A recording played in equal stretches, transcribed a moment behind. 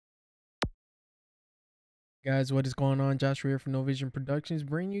Guys, what is going on? Josh here from NoVision Productions,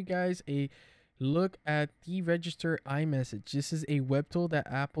 bringing you guys a look at Deregister iMessage. This is a web tool that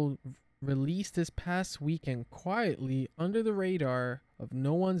Apple released this past weekend quietly under the radar of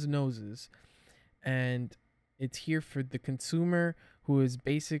no one's noses, and it's here for the consumer who is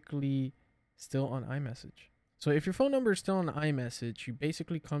basically still on iMessage. So if your phone number is still on iMessage, you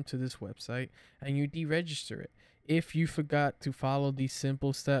basically come to this website and you deregister it. If you forgot to follow these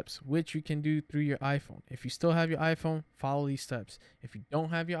simple steps, which you can do through your iPhone. If you still have your iPhone, follow these steps. If you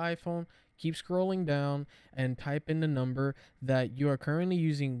don't have your iPhone, keep scrolling down and type in the number that you are currently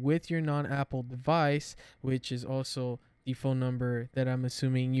using with your non-Apple device, which is also the phone number that I'm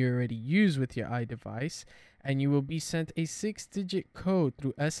assuming you already use with your iDevice, and you will be sent a 6-digit code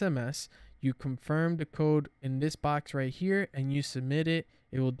through SMS. You confirm the code in this box right here and you submit it.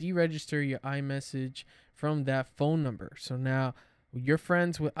 It will deregister your iMessage from that phone number. So now your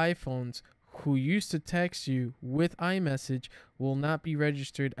friends with iPhones who used to text you with iMessage will not be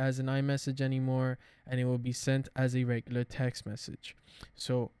registered as an iMessage anymore, and it will be sent as a regular text message.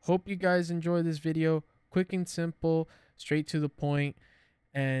 So hope you guys enjoy this video. Quick and simple, straight to the point,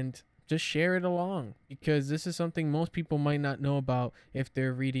 and just share it along, because this is something most people might not know about if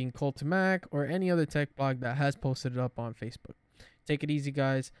they're reading Cult to Mac or any other tech blog that has posted it up on Facebook. Take it easy,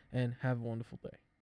 guys, and have a wonderful day.